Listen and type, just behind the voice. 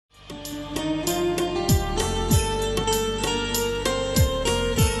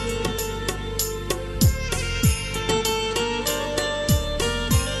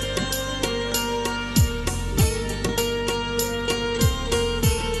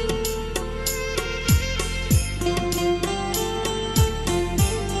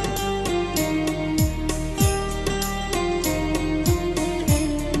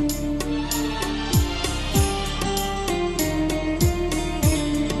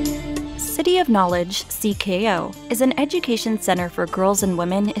City of Knowledge, CKO, is an education center for girls and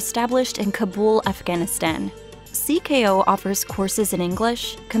women established in Kabul, Afghanistan. CKO offers courses in English,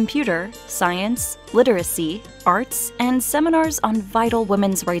 computer, science, literacy, arts, and seminars on vital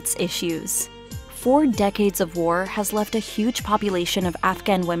women's rights issues. 4 decades of war has left a huge population of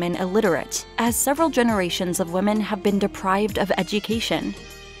Afghan women illiterate, as several generations of women have been deprived of education.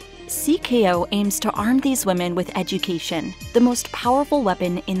 CKO aims to arm these women with education, the most powerful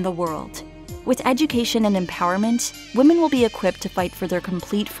weapon in the world. With education and empowerment, women will be equipped to fight for their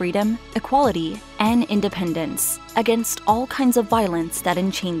complete freedom, equality, and independence against all kinds of violence that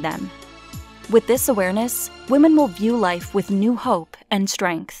enchain them. With this awareness, women will view life with new hope and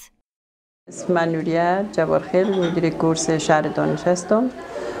strength. اسم نوریه جوارخیل مدیر کورس شهر دانش هستم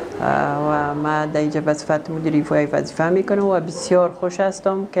و ما در اینجا به صفت مدیر ایفای وظیفه میکنم و بسیار خوش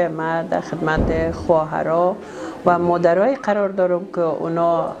هستم که ما در خدمت خواهرها و مادرای قرار دارم که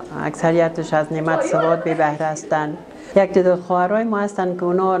اونا اکثریتش از نعمت سواد به بهره هستند. یک تعداد خواهرای ما هستند که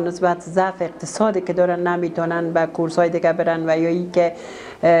اونا نسبت ضعف اقتصادی که دارن نمیتونن به کورس‌های دیگه برن و یا اینکه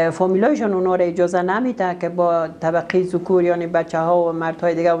فامیلایشون اونا را اجازه نمیده که با طبقه ذکور یعنی بچه‌ها و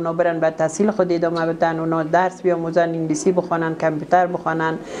مردهای دیگه اونا برن به تحصیل خود ادامه بدن، اونا درس بیاموزن، انگلیسی بخونن، کامپیوتر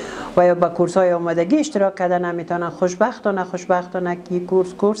بخونن و یا با کورس‌های آمادگی اشتراک کردن نمیتونن. خوشبختانه که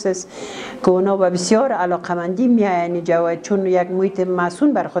کورس است که اونا با بسیار علاقمندی میاین جواد، چون یک محیط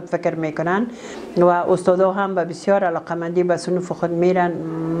مسئول بر خود فکر میکنن و استادا هم با بسیار علاقمندی به صنوف خود میرن.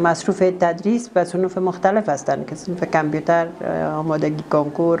 مصروف تدریس به صنوف مختلف هستند که صنف کامپیوتر، آمادگی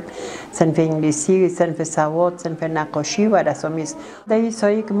کنکور، صنف انگلیسی، صنف سواد، صنف نقاشی و رسامی است. در این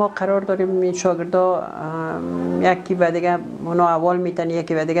سایه که ما قرار داریم شاگردا یکی به دیگه اونا اول میتن،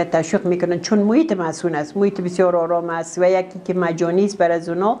 یکی به دیگه تشویق میکنن، چون محیط مسئول است، محیط بسیار آرام است و یکی که مجانی است برای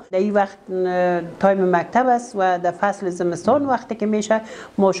اونا. در این وقت تایم مکتب است و در فصل زمستان وقتی که میشه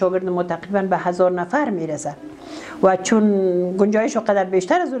ما شاگرد ما تقریبا به 1000 نفر میرسه و چون گنجایش قدر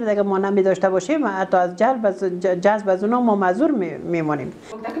بیشتر از اون دیگه ما نمی داشته باشیم حتی از جذب از اونا ما معذور میمونیم.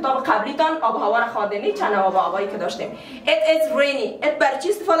 در کتاب قبلیتان آب و هوا را خواندنی چند آب و هوایی که داشتیم. It is rainy. It برای چی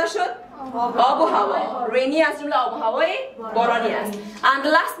استفاده شد؟ آب و هوا. rainy از جمله آب و هوای بارانی است. And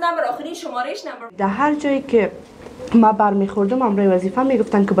last number آخرین شمارش نمبر. در هر جایی که ما برمیخوردم امروی وظیفه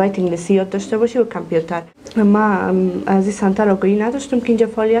میگفتن که باید انگلیسی یاد داشته باشی و کامپیوتر. ما از این سنتر آگاهی نداشتم که اینجا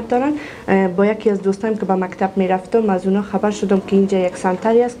فعالیت دارن. با یکی از دوستایم که به مکتب میرفتم از اونا خبر شدم که اینجا یک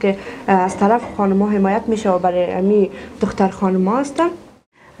سنتری است که از طرف خانم‌ها حمایت میشه و برای امی دختر خانم‌ها هستن.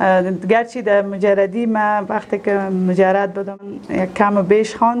 گرچه در مجردی ما وقتی که مجرد بودم یک کم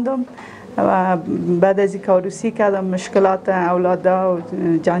بیش خواندم و بعد از اینکه عروسی کردم مشکلات اولادا و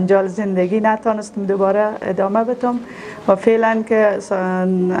جنجال زندگی نتونستم دوباره ادامه بدم و فعلا که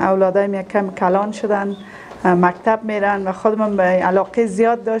اولادایم یک کم کلان شدن مکتب میرن و خودم به علاقه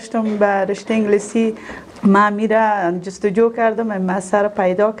زیاد داشتم به رشته انگلیسی. من میره جستجو کردم، مسیر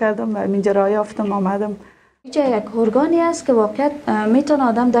پیدا کردم و اینجا راه یافتم آمدم. اینجا یک ارگانی است که واقعا میتونه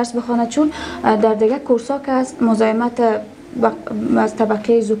آدم درس بخونه، چون در دیگه کورس‌ها که است مزاحمت از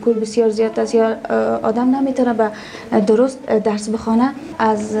طبقه ذکور بسیار زیاد است یا آدم نمیتونه به درست درس بخونه.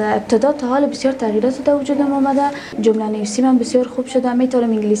 از ابتدا تا حال بسیار تغییرات در وجودم آمده. جمله نویسی من بسیار خوب شده، میتونم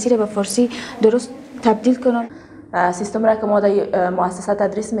انگلیسی رو به فارسی درست تبدیل کنم. سیستم را که ما در مؤسسه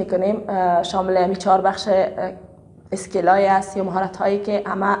تدریس میکنیم شامل همی 4 بخش اسکیلای است یا مهارت هایی که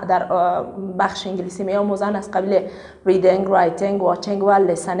همه در بخش انگلیسی میآموزند، از قبیل ریدینگ، رایتینگ، واچینگ و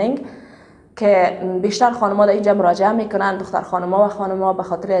لیسنینگ که بیشتر خانم‌ها در اینجا مراجعه میکنن، دختر خانم‌ها و خانم‌ها، به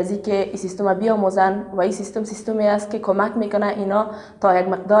خاطر از اینکه این سیستم بیاموزن و این سیستمی است که کمک میکنه اینا تا یک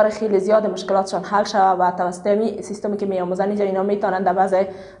مقدار خیلی زیاد مشکلاتشان حل شود و توسط این سیستمی که میآموزن اینجا اینا میتونن در بعضی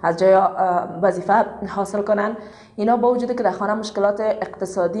از جای وظیفه حاصل کنن. اینا با وجودی که در خانه مشکلات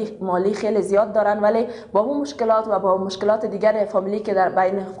اقتصادی مالی خیلی زیاد دارن، ولی با اون مشکلات و با مشکلات دیگر فامیلی که در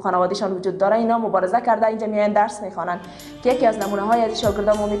بین خانوادهشان وجود داره اینا مبارزه کرده اینجا میان درس میخوانن. یکی از نمونه های از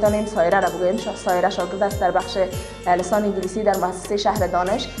شاگردان ما میتونیم سایره را بگوییم. سایره شاگرد است در بخش لسان انگلیسی در مؤسسه شهر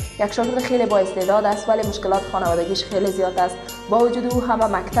دانش. یک شاگرد خیلی با استعداد است ولی مشکلات خانوادگیش خیلی زیاد است. با وجود او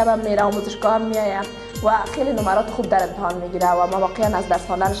هم مکتب هم میره، آموزشگاه هم میآید و خیلی نمرات خوب در امتحان میگیره و ما واقعا از درس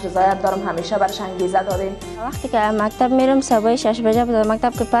خواندنش رضایت دارم، همیشه برش انگیزه دادیم. وقتی که مکتب میرم صبح 6 بجه بود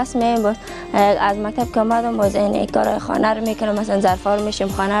مکتب که پس میایم، باز از مکتب که اومدم باز این کار خانه رو میکنم، مثلا ظرفا رو میشم،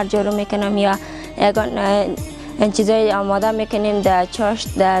 خانه رو جارو میکنم یا چیزای آماده میکنیم در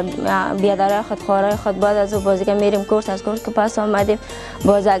چاشت، در بیادره خود، خورای خود. بعد از او بازیگه میریم کورس، از کورس که پس آمدیم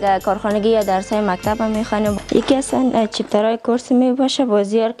باز اگر کارخانگی یا درسای مکتب هم میخوانیم. یکی از چپترهای کورس می باشه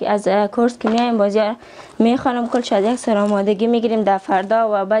بازیار که از کورس که میایم بازیار میخوانم کلش از یک سر آمادگی میگیریم در فردا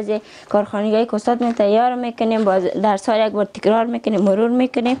و بعضی کارخانگی که استاد می تیار میکنیم، باز درس ها یک بار تکرار میکنیم، مرور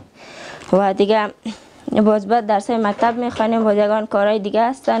میکنیم و دیگه باز بعد درسای مکتب میخوانیم. باز یگان کارهای دیگه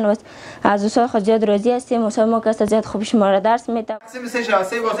هستن و از استاد خود زیاد راضی هستیم. استاد ما که زیاد خوب شما را درس میده. تقسیم 3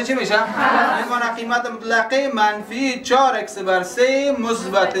 شاسه واسه چی میشه؟ میمونه قیمت مطلقه منفی 4x/3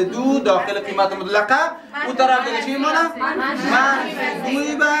 مثبت 2 داخل قیمت مطلقه. اون طرف دیگه چی میمونه؟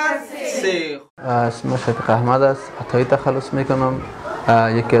 منفی 2/3. اسم شفیق احمد است. عطایی تخلص میکنم.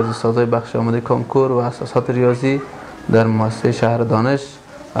 یکی از استادای بخش آماده کنکور و اساسات ریاضی در مؤسسه شهر دانش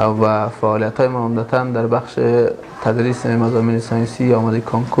و فعالیت‌های ما عمدتاً در بخش تدریس مضامین ساینسی آماده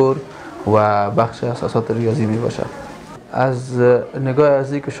کنکور و بخش اساسات ریاضی می باشد. از نگاه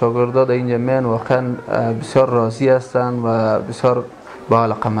ازی که شاگردان در اینجا میان واقعا بسیار راضی هستند و بسیار با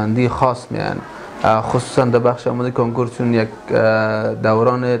علاقه‌مندی خاص میان، خصوصا در بخش آماده کنکور چون یک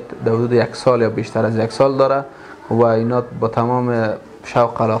دوران حدود 1 سال یا بیشتر از 1 سال داره و اینا با تمام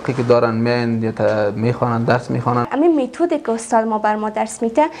شوق علاقه که دارن میخوانن درس میخوانن. همین متدی که استاد ما بر ما درس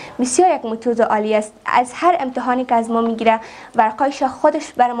میده بسیار یک متد عالی است. از هر امتحانی که از ما میگیره ورقایش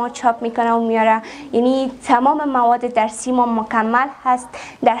خودش بر ما چاپ میکنه و میاره، یعنی تمام مواد درسی ما مکمل هست.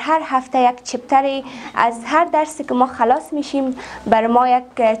 در هر هفته یک چپتری از هر درسی که ما خلاص میشیم بر ما یک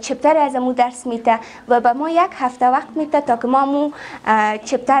چپتری از امو درس میده و به ما 1 هفته وقت میده تا که ما امو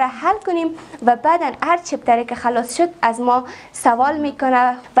چپتر حل کنیم و بعدا هر چپتری که خلاص شد از ما سوال میکنه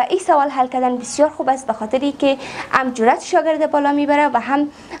و این سوال حل کردن بسیار خوب است، به خاطری که هم جرأت شاگرد بالا میبره و هم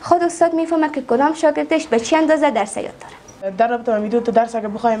خود استاد میفهمه که کدام شاگردش به چه اندازه درس یاد داره. در رابطه با میتود درس اگه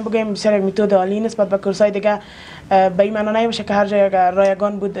بخوایم بگیم بسیار یک میتود عالی نسبت به کورس‌های دیگه. به این معنا نمیشه که هر جای اگر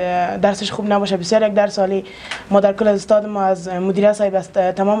رایگان بود درسش خوب نباشه. بسیار یک درس عالی. ما در کل استاد ما از مدیریت صاحب است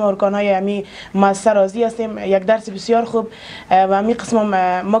تمام ارکان‌های امی مؤسسه راضی هستیم. یک درس بسیار خوب و همین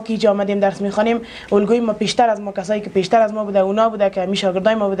قسم ما که اینجا آمدیم درس می‌خوانیم الگوی ما پیشتر از ما کسایی که پیشتر از ما بوده اونا بوده که می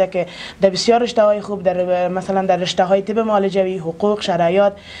شاگردای ما بوده که در بسیار رشته‌های خوب در مثلا در رشته‌های طب معالجوی، حقوق،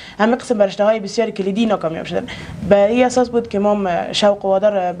 شرایط همین قسم رشته‌های بسیار کلیدی ناکامیاب شدن. به این اساس بود که ما شوق و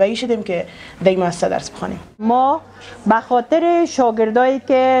وادار به این شدیم که در این مؤسسه درس بخوانیم. ما به خاطر شاگردایی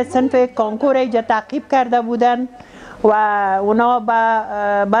که صنف کنکور اینجا تعقیب کرده بودن و اونا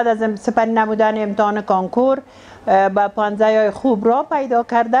بعد از سپری نمودن امتحان کنکور با پانزه‌های خوب را پیدا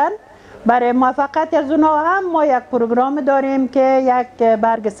کردن، برای موفقیت از اونا هم ما یک پروگرام داریم که یک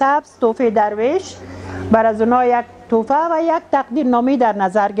برگ سبز تحفه درویش بر از اونا یک توفه و یک تقدیرنامه در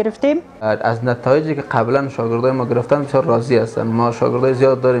نظر گرفتیم. از نتایجی که قبلا شاگردای ما گرفتن بسیار راضی هستن. ما شاگردای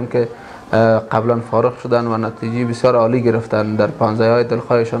زیاد داریم که قبلا فارغ شدن و نتیجه بسیار عالی گرفتن در 15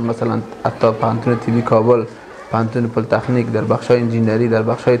 دلخواهشان، مثلا حتی پانتون طبی کابل، پانتون پلی‌تکنیک، در بخش‌های انجینری، در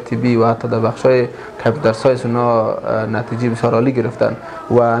بخش‌های طبی و حتی در بخش‌های کامپیوتر ساینس اونا نتیجه بسیار عالی گرفتن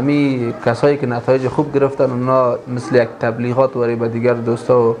و همین کسایی که نتایج خوب گرفتن اونا مثل یک تبلیغات برای به دیگر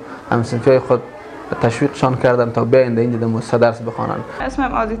دوستا و همصنفیای خود تشویقشان کردم تا بیاین در اینجا مؤسسه درس بخوانن.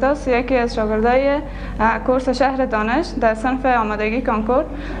 اسمم آزیتاست، یکی از شاگردای کورس شهر دانش در صنف آمادگی کنکور.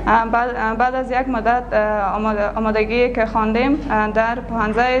 بعد از یک مدت آمادگی که خواندیم در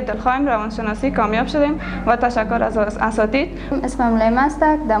 15 دلخواهیم روانشناسی کامیاب شدیم و تشکر از اساتید. اسمم لیما است،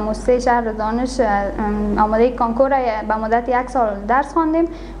 در مؤسسه شهر دانش آمادگی کنکور به مدت 1 سال درس خواندیم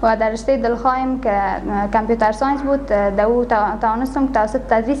و در رشته دلخواهیم که کامپیوتر ساینس بود در او توانستم توسط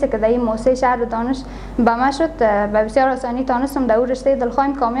تدریسی که در این مؤسسه شهر دانش به من شد به بسیار آسانی توانستم در او رشته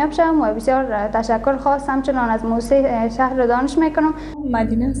دلخواهیم کامیاب شدم و بسیار تشکر خاص همچنان از مؤسسه شهر دانش میکنم.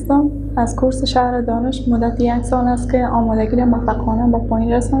 مدینه هستم، از کورس شهر دانش مدت 1 سال است که آمادگی را موفقانه به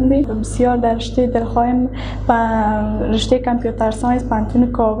پایان رساندیم. بسیار در رشته دلخواهیم و رشته کامپیوتر ساینس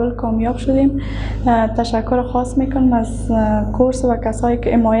پانتون کابل کامیاب شدیم. تشکر خاص میکنم از کورس و کسایی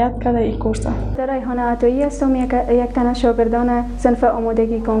که حمایت کرده این کورس. ریحانه عطایی هستم، یک تن شاگردان صنف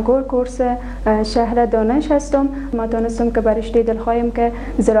آمادگی کنکور کورس شهر دانش هستم. ما دانستم که بر رشته دلخواهیم که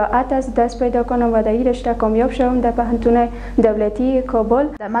زراعت از دست پیدا کنم و در این رشته کامیاب شدم در پانتون دولتی کابل.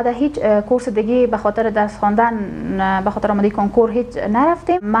 ما در هیچ کورس دیگه به خاطر درس خواندن به خاطر آمادگی کنکور هیچ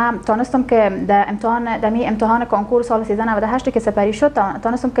نرفتیم. ما تونستم که در امتحان کنکور سال 1398 که سپری شد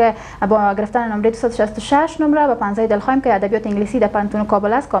تونستم که با گرفتن نمره 266 نمره به 15 دلخواهیم که ادبیات انگلیسی در پانتون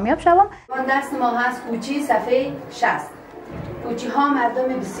کابل است کامیاب شدم. درس ما هست کوچی صفحه 60. کوچی ها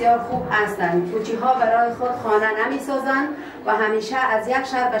مردم بسیار خوب هستند. کوچی ها برای خود خانه نمی سازند و همیشه از یک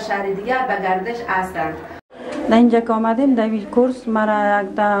شهر به شهر دیگر به گردش هستند. در اینجا که آمدیم در این کورس مرا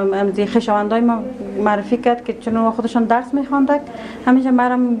یک خویشاوندای ما معرفی کرد که چون خودشان درس میخواندند، همیشه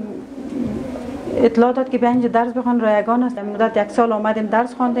مرا اطلاع داد که بیا اینجا درس بخوان، رایگان است. در مدت 1 سال آمدیم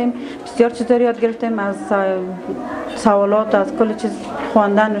درس خواندیم، بسیار چیزا یاد گرفتیم، از سوالات، از کل چیز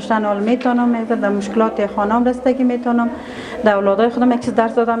خواندن نوشتن حال میتونم، در مشکلات خانم رسیدگی میتونم، در اولادای خودم یک چیز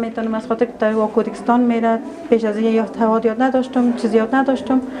درس دادم میتونم، از خاطر که در کردستان میره پیش از این یاد نداشتم، چیز یاد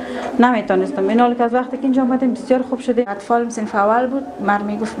نداشتم، نمیتونستم. این حال که از وقتی که اینجا آمدیم بسیار خوب شده. اطفال صنف اول بود، مرد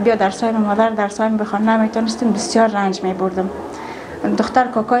میگفت بیا درسای مادر درسای بخوان، نمیتونستم، بسیار رنج میبردم. دختر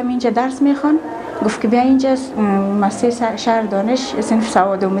کاکایم اینجا درس میخوان، گفت که بیا اینجا مؤسسه شهر دانش صنف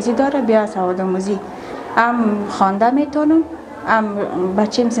سواد آموزی داره، بیا سواد آموزی هم خوانده میتونم، هم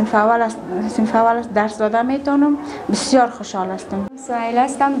بچه‌م صنف اول است درس داده میتونم، بسیار خوشحال هستم. سهیل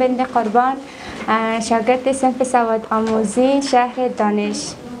هستم، بنت قربان، شاگرد صنف سواد آموزی شهر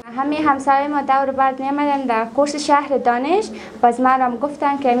دانش. همه همسایه ما دور بعد میامدن در کورس شهر دانش، باز من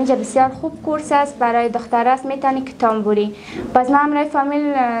گفتن که اینجا بسیار خوب کورس است، برای دختر است، میتونی که تانبوری. باز من برای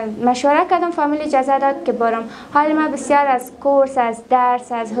فامیل مشوره کردم، فامیل اجازه داد که برم. حال من بسیار از کورس، از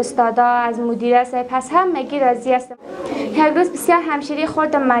درس، از استادا، از مدیر صاحب پس همگی راضی هستم. یک روز بسیار همشیری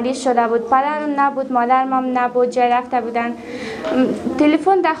خوردم مریض شده بود، پدرم نبود، مادرم نبود، جای رفته بودن.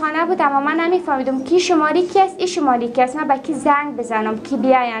 تلفن در خانه بود اما من نمیفهمیدم کی شماره کی است، این شماره کی است، من به کی زنگ بزنم، کی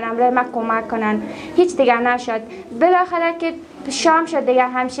بیاین امروز ما کمک کنن. هیچ دیگه نشد. بالاخره که شام شد دیگه،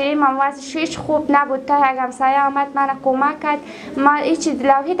 همشیری من وضعش هیچ خوب نبود، تا یک همسایه آمد من کمک کرد. ما هیچ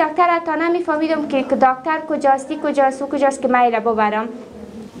لوحی دکتر تا نمیفهمیدم که دکتر کجاست، کجاست که من را ببرم.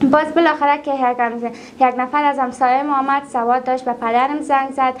 باز بالاخره که یک نفر از همسایه ما آمد، سواد داشت، به پدرم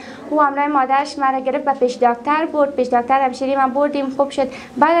زنگ زد، او همراه مادرش مرا گرفت و پیش دکتر برد، پیش دکتر همشیری من بردیم، خوب شد.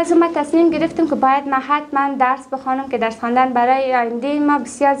 بعد از اون من تصمیم گرفتم که باید من حتما درس بخوانم که درس خواندن برای آینده ما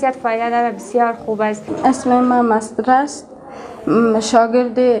بسیار زیاد فایده داره، بسیار خوب است. اسم من مستر است،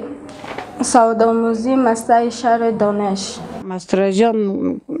 شاگرد سواد آموزی مستر شهر دانش. مستر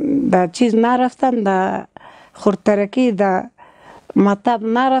جان در چیز نرفتن، در خردترکی در مطب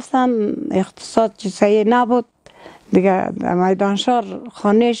نرفتن، اقتصاد چیزایی نبود دیگه، میدانشار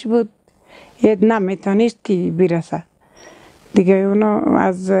خانهش بود، یه نمیتونست که برسه دیگه. اونا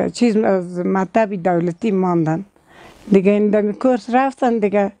از مطب دولتی ماندن دیگه، این دمی کورس رفتن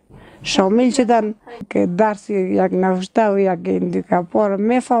دیگه، شامل شدن که درس یک نوشته و یک دیگه پار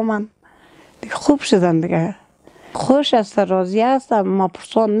میفهمن دیگه، خوب شدن دیگه. خوش است، راضی هستم. ما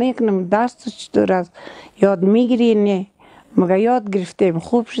پرسان میکنم درس چطور است، یاد میگیری؟ نه مگه یاد گرفتیم،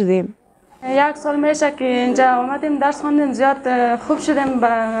 خوب شدیم. 1 سال میشه که اینجا آمدیم درس خواندیم، زیاد خوب شدیم.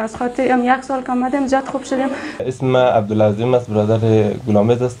 از خاطر 1 سال که آمدیم زیاد خوب شدیم. اسم عبدالعظیم است، برادر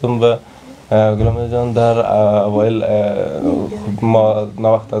گلامیز هستم و گلامیز جان در اوایل ما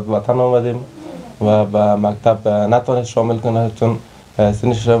نوقت از وطن آمدیم و به مکتب نتونست شامل کنه چون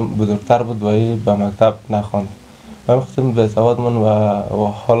سنش بزرگتر بود و به مکتب نخواند. ما می‌خواستیم به سواد من و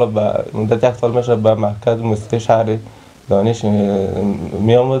حالا به مدت 1 سال میشه به مرکز موسیقی شهر دانش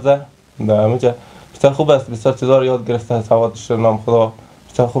میآموزه. در همینجا بسیار خوب است، بسیار چیزا رو یاد گرفته، سوادش نام خدا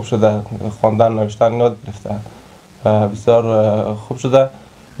بسیار خوب شده، خواندن نوشتن یاد گرفته و بسیار خوب شده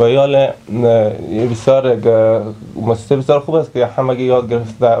و حال بسیار موسیقی بسیار خوب است که همگی یاد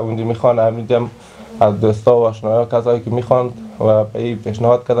گرفته. اونجا میخوانه، همینجا از دوستا و آشنایا کسایی که میخواند و به این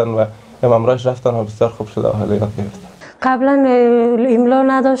پیشنهاد کردن و امروز رفتن و بسیار خوب شده و حالا یاد گرفته. قبلا املا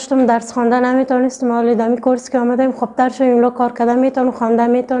نداشتم، درس خواندن نمیتونستم، حالا دمی کورس که آمدم خوبتر شدم، املا کار کردن میتونم، خواندن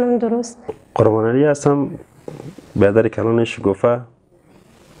میتونم درست. قربان علی هستم، برادر کلان شگوفه.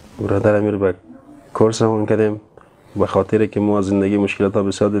 برادر امیر به کورس همون کردیم به خاطر که ما زندگی مشکلات ها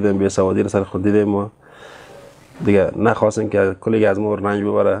بسیار دیدیم، بی‌سوادی را سر خود دیدیم، ما دیگه نخواستیم که کلی از ما رنج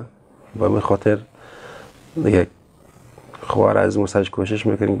ببره، به همین خاطر دیگه خوار از ما سرش کوشش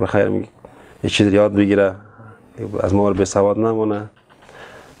میکنیم به خیر یه چیز یاد بگیره، از ما به سواد نمونه.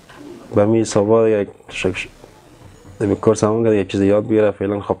 به می حسابا یک کورس همون که یک چیز یاد بگیره،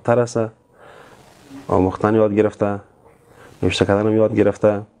 فعلا خوبتر است، آموختن یاد گرفته، نوشته کردن هم یاد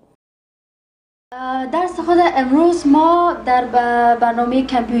گرفته. درس خود امروز ما در برنامه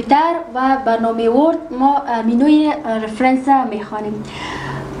کامپیوتر و برنامه ورد ما مینوی رفرنس میخوانیم.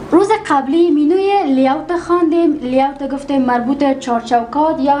 روز قبلی مینوی لیاوت خواندیم، لیاوت گفتیم مربوط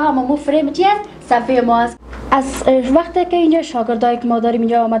چارچوکات یا همون فریم چی است؟ صفحه ما است. از وقتی که اینجا شاگردایی که ما داریم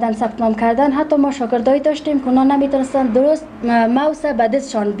اینجا آمدن ثبت نام کردن، حتی ما شاگردایی داشتیم که اونا نمیتونستن درست ماوس به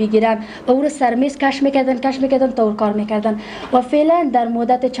دستشان بگیرن و او رو سر میز کش میکردن تا او کار میکردن و فعلا در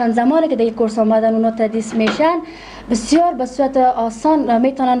مدت چند زمانی که دیگه کورس آمدن اونا تدریس میشن بسیار به صورت آسان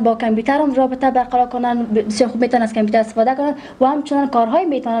میتونن با کامپیوتر هم رابطه برقرار کنن، بسیار خوب میتونن از کامپیوتر استفاده کنن و همچنان کارهای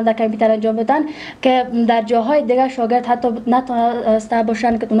میتونن در کامپیوتر انجام بدن که در جاهای دیگه شاگرد حتی نتونسته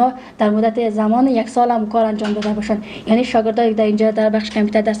باشن که اونا در مدت زمان 1 سال هم کار انجام داده باشن. یعنی شاگردایی در اینجا در بخش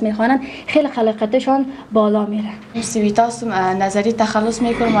کامپیوتر درس میخوانن خیلی خلاقیتشان بالا میره. سویتاس نظری تخلص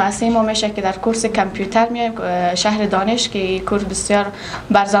میکنم و از ما میشه که در کورس کامپیوتر میایم شهر دانش که کورس بسیار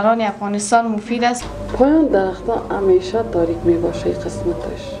بر زنان افغانستان مفید است. پایان درختان همیشه تاریک می باشه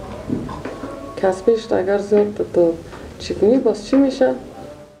قسمتش. کسبش اگر زیاد تو چی کنی باز چی میشه؟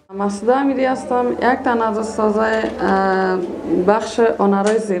 مسعود امیری هستم، یک تن از استادای بخش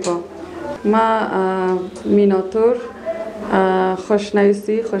هنرهای زیبا. ما میناتور،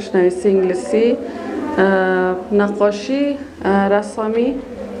 خوشنویسی انگلیسی، نقاشی، رسامی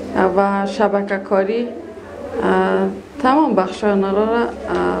و شبکه کاری تمام بخش هنرها را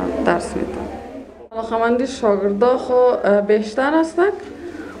درس میدم. علاقه‌مندی شاگردا خو بیشتر هستند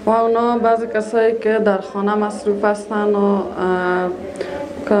و اونا بعضی کسایی که در خانه مصروف هستند و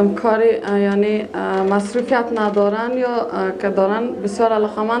کاری یعنی مصروفیت ندارن یا که دارن بسیار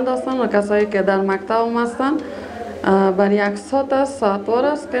علاقه‌مند هستند و کسایی که در مکتب هم هستند برای 1 ساعتوار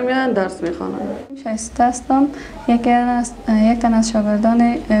است که میان درس میخوانند. شایسته هستم، یک تن از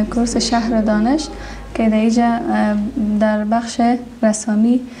شاگردان کورس شهر دانش که در اینجا در بخش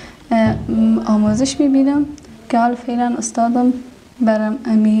رسامی آموزش میبینم که حال فعلا استادم برام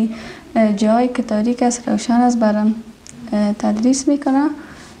امی جایی که تاریک است روشن است برام تدریس میکنه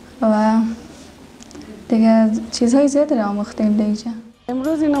و دیگه چیزهای زیادی را آموختیم در اینجا.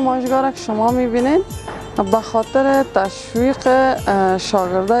 امروز این نمایشگاه که شما میبینید به خاطر تشویق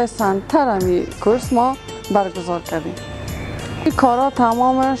شاگردای سنتر امی کورس ما برگزار کردیم. این کارا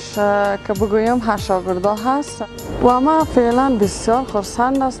تمامش که بگویم 8 شاگردا هست و من فعلا بسیار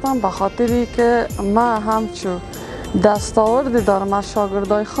خرسند هستم به خاطری که من همچو دستاوردی دارم از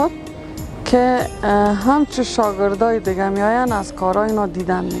شاگردای خود که همچو شاگردای دیگه میاین از کارای اینا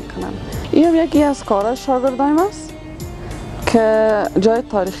دیدن میکنن. این یکی از کارهای شاگردای است که جای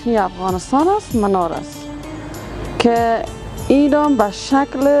تاریخی افغانستان است، منار است که این به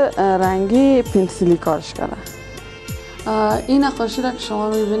شکل رنگی پنسیلی کارش کرده. این نقاشی را که شما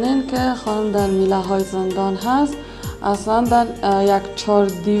میبینین که خانم در میله های زندان هست، اصلا در یک 4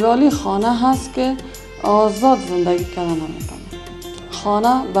 دیوالی خانه هست که آزاد زندگی کردن نمیتونه،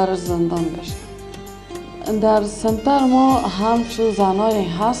 خانه بر زندان گشته. در سنتر ما همچون زنایی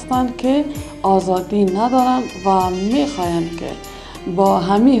هستند که آزادی ندارن و میخواین که با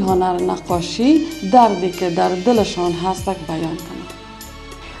همین هنر نقاشی دردی که در دلشان هست بیان کنند.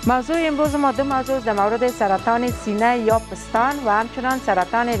 موضوع امروز ما 2 موضوع در مورد سرطان سینه یا پستان و همچنان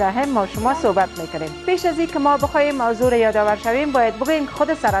سرطان رحم ما شما صحبت میکنیم. پیش از اینکه ما بخوایم موضوع را یادآور شویم باید بگوییم که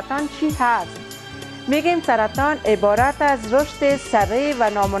خود سرطان چی هست. میگیم سرطان عبارت از رشد سریع و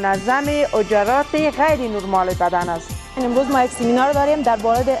نامنظم حجرات غیر نرمال بدن است. امروز ما یک سمینار داریم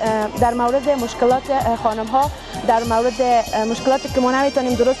در مورد مشکلات خانم ها، در مورد مشکلاتی که ما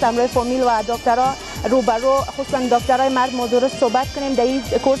نمیتونیم درست همراه فامیل و دکترها روبرو، خصوصا دکترای مرد ما درست صحبت کنیم. در این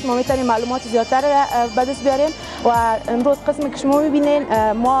کورس ما میتونیم معلومات زیادتر به دست بیاریم و امروز قسمی که شما میبینین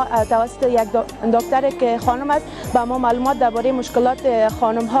ما توسط یک دکتر که خانم است با ما معلومات درباره مشکلات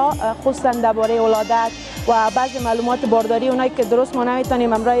خانم ها، خصوصا درباره ولادت و بعضی معلومات بارداری اونایی که درست ما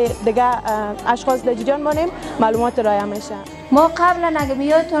نمیتونیم همراه دیگه اشخاص لجیجان بانیم معلومات رایه میشه. ما قبلا اگه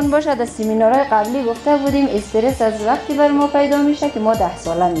یادتون باشه در سمینارهای قبلی گفته بودیم استرس از وقتی بر ما پیدا میشه که ما 10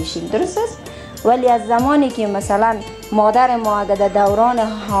 ساله میشیم، درست است؟ ولی از زمانی که مثلا مادر ما اگه در دوران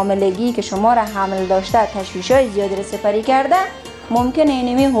حاملگی که شما را حمل داشته تشویش‌های زیادی را سپری کرده، ممکنه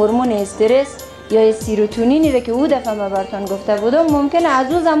اینمی هورمون استرس یا سیروتونینی را که او دفعه ما براتون گفته بودم ممکنه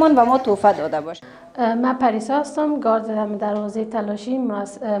از اون زمان به ما تحفه داده باشه. من پریسا هستم، گارد دروازه تلاشی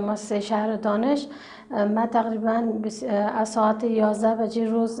مؤسسه شهر دانش. من تقریبا از ساعت 11 بجه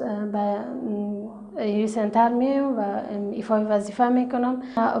روز به این سنتر میام و ایفای وظیفه میکنم.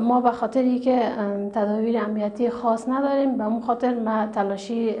 ما به خاطری که تدابیر امنیتی خاص نداریم به اون خاطر من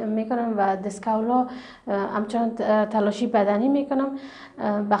تلاشی میکنم و دسکولا همچنان تلاشی بدنی میکنم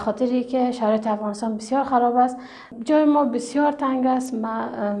به خاطری که شرایط افغانستان بسیار خراب است. جای ما بسیار تنگ است.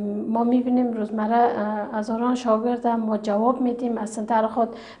 ما میبینیم روزمره هزاران شاگرد ما جواب میدیم از سنتر خود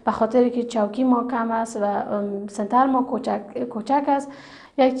به خاطری که چوکی ما کم است و سنتر ما کوچک است.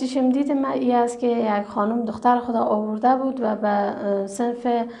 یک چشم دید من این است که یک خانم دختر خود آورده بود و به صنف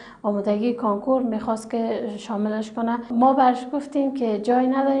آمادگی کنکور میخواست که شاملش کنه. ما برش گفتیم که جای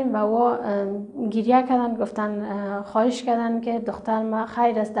نداریم و او گریه کردن، گفتن خواهش کردن که دختر ما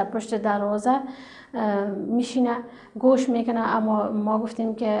خیر است در پشت دروازه میشینه گوش میکنه، اما ما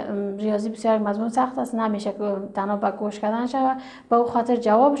گفتیم که ریاضی بسیار مضمون سخت است، نمیشه که تنها به گوش کردن شود. به او خاطر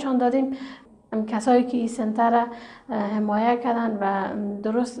جوابشان دادیم. کسایی که این سنتر حمایه کردن و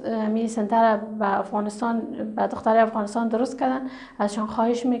درست می سنتر به افغانستان، به دختر افغانستان درست کردن، ازشان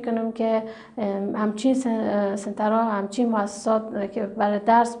خواهش میکنم که همچین سنترها، همچین مؤسسات که برای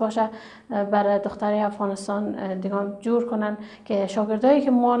درس باشه برای دختر افغانستان دیگه جور کنن که شاگردایی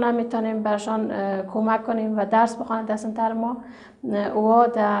که ما نمیتونیم برشان کمک کنیم و درس بخوانند در سنتر ما، او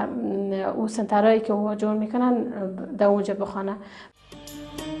در او سنترهایی که او جور میکنن در اونجا بخوانه.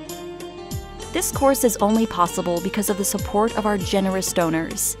 This course is only possible because of the support of our generous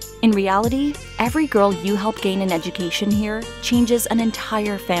donors. In reality, every girl you help gain an education here changes an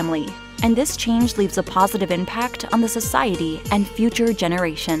entire family, and this change leaves a positive impact on the society and future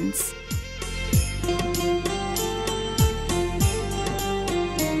generations.